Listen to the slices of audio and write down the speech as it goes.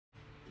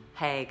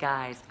Hey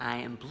guys, I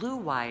am Blue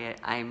Wyatt.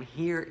 I am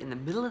here in the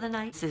middle of the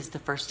night. This is the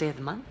first day of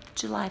the month,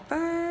 July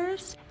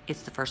 1st.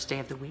 It's the first day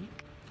of the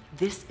week.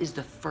 This is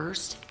the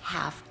first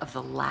half of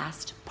the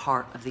last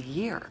part of the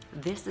year.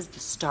 This is the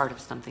start of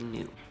something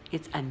new.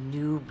 It's a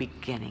new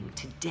beginning.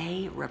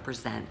 Today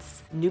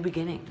represents new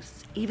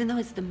beginnings. Even though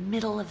it's the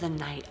middle of the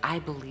night, I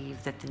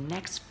believe that the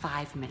next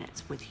 5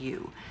 minutes with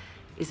you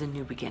is a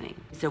new beginning.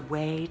 It's a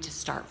way to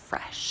start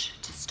fresh,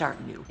 to start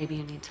new. Maybe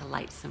you need to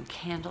light some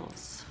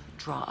candles,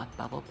 draw a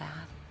bubble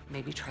bath,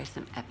 maybe try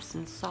some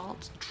Epsom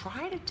salt.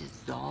 Try to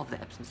dissolve the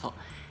Epsom salt.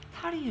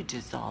 How do you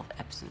dissolve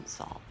Epsom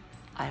salt?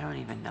 I don't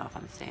even know if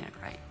I'm saying it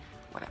right.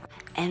 Whatever.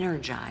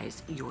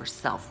 Energize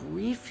yourself,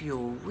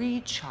 refuel,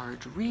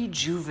 recharge,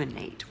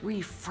 rejuvenate,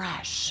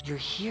 refresh. You're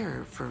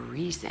here for a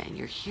reason.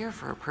 You're here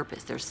for a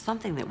purpose. There's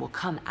something that will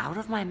come out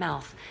of my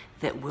mouth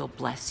that will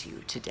bless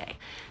you today.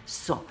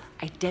 So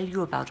I tell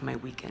you about my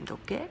weekend,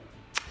 okay?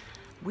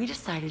 We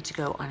decided to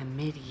go on a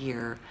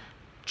mid-year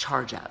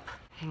charge up.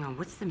 Hang on,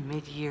 what's the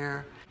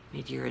mid-year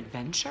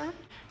adventure?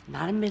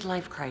 Not a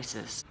midlife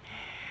crisis.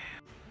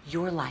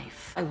 Your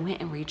life. I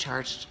went and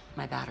recharged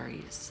my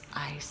batteries.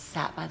 I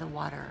sat by the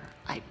water.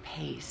 I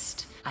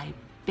paced. I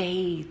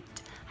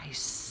bathed. I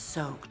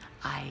soaked.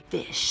 I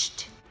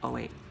fished. Oh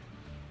wait,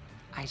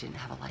 I didn't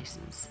have a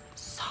license.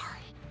 Sorry.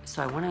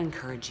 So I want to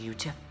encourage you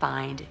to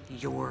find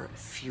your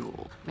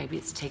fuel. Maybe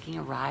it's taking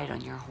a ride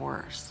on your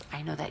horse.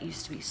 I know that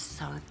used to be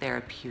so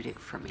therapeutic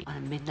for me. On a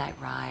midnight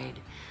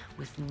ride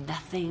with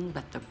nothing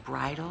but the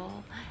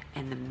bridle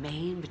and the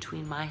mane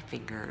between my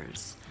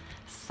fingers.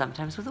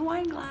 Sometimes with a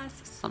wine glass,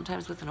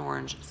 sometimes with an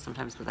orange,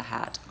 sometimes with a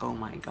hat. Oh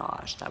my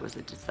gosh, that was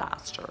a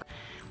disaster.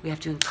 We have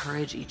to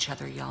encourage each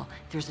other, y'all.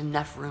 There's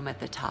enough room at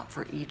the top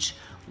for each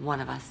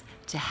one of us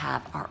to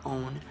have our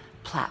own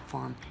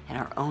platform and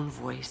our own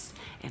voice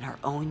and our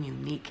own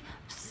unique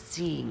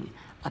seeing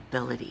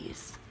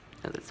abilities.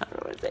 No, that's not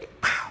what I want to say.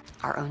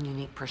 Our own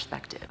unique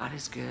perspective. God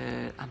is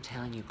good. I'm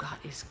telling you, God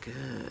is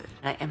good.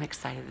 And I am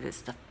excited that it's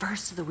the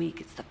first of the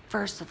week. It's the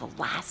first of the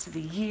last of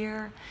the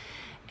year.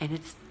 And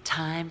it's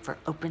time for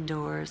open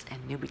doors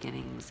and new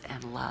beginnings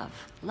and love.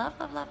 Love,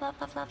 love, love, love,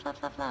 love, love,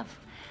 love, love, love.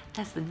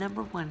 That's the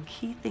number one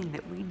key thing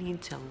that we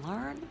need to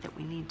learn, that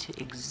we need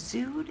to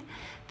exude,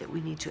 that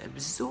we need to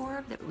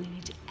absorb, that we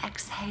need to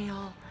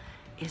exhale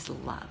is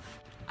love.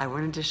 I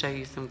wanted to show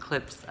you some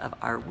clips of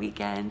our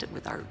weekend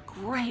with our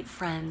great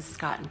friends,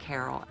 Scott and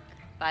Carol.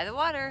 By the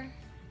water.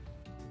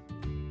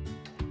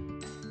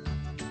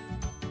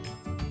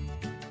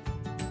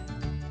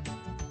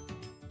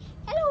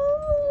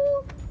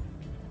 Hello!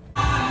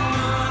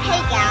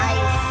 Hey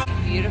guys!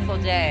 Beautiful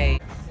day.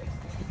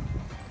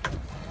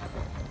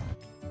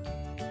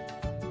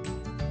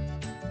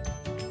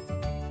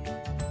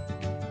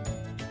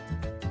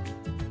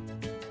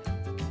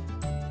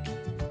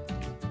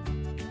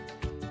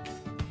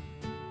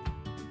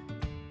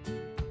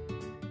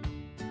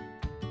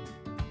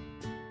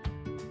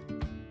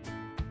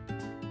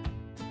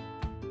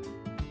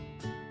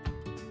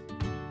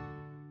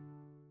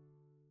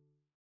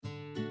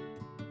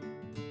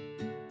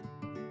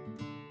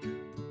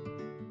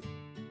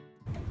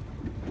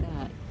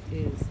 That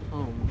is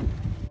home.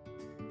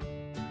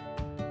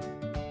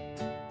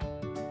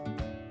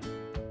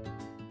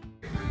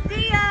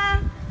 See ya!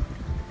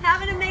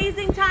 Have an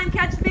amazing time.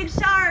 Catch the big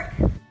shark.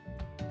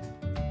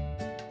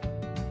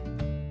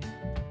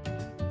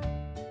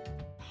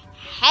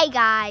 Hey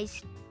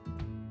guys!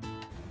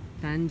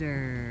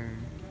 Thunder.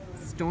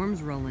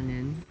 Storms rolling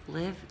in.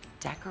 Live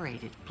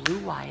decorated. Blue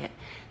Wyatt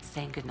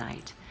saying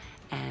goodnight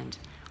and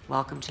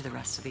welcome to the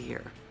rest of the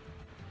year.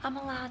 I'm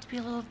allowed to be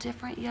a little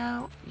different,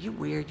 yo. You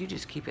weird, you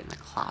just keep it in the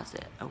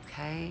closet,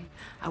 okay?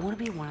 I want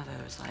to be one of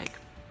those, like,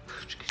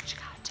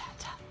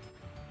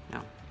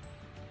 no.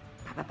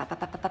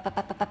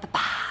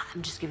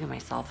 I'm just giving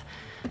myself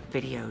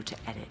video to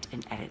edit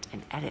and edit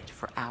and edit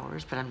for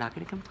hours, but I'm not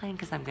going to complain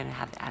because I'm going to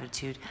have the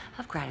attitude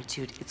of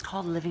gratitude. It's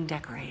called living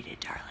decorated,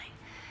 darling.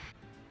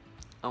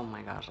 Oh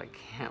my gosh, I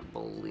can't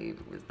believe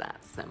it was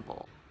that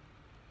simple.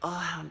 Oh,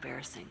 how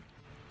embarrassing.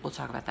 We'll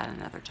talk about that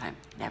another time.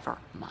 Never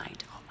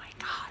mind. Oh my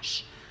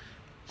gosh.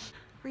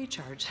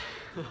 Recharge.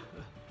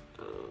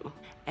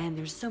 And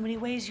there's so many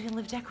ways you can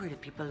live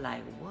decorated. People are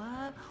like,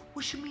 what?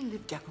 What you mean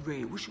live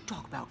decorated? What you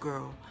talk about,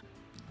 girl?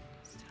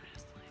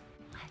 Seriously.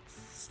 Let's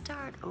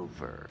start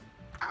over.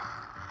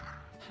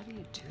 How do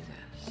you do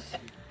this?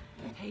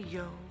 Hey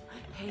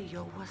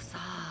yo, what's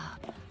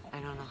up? I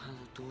don't know how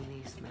to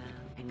do this, man.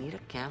 I need a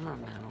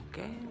cameraman,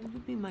 okay? Will you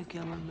be my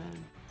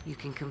cameraman? You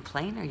can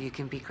complain or you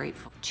can be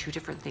grateful. Two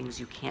different things,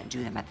 you can't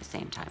do them at the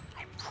same time.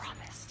 I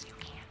promise you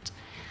can't.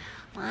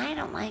 Well, I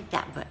don't like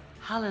that, but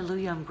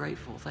hallelujah, I'm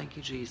grateful. Thank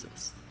you,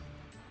 Jesus.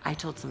 I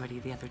told somebody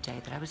the other day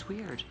that I was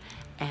weird,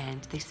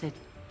 and they said,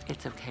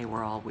 it's okay,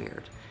 we're all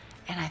weird.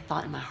 And I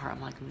thought in my heart,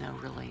 I'm like, no,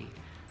 really,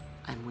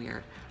 I'm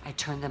weird. I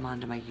turned them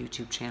onto my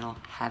YouTube channel,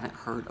 haven't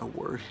heard a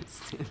word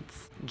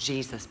since.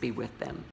 Jesus be with them.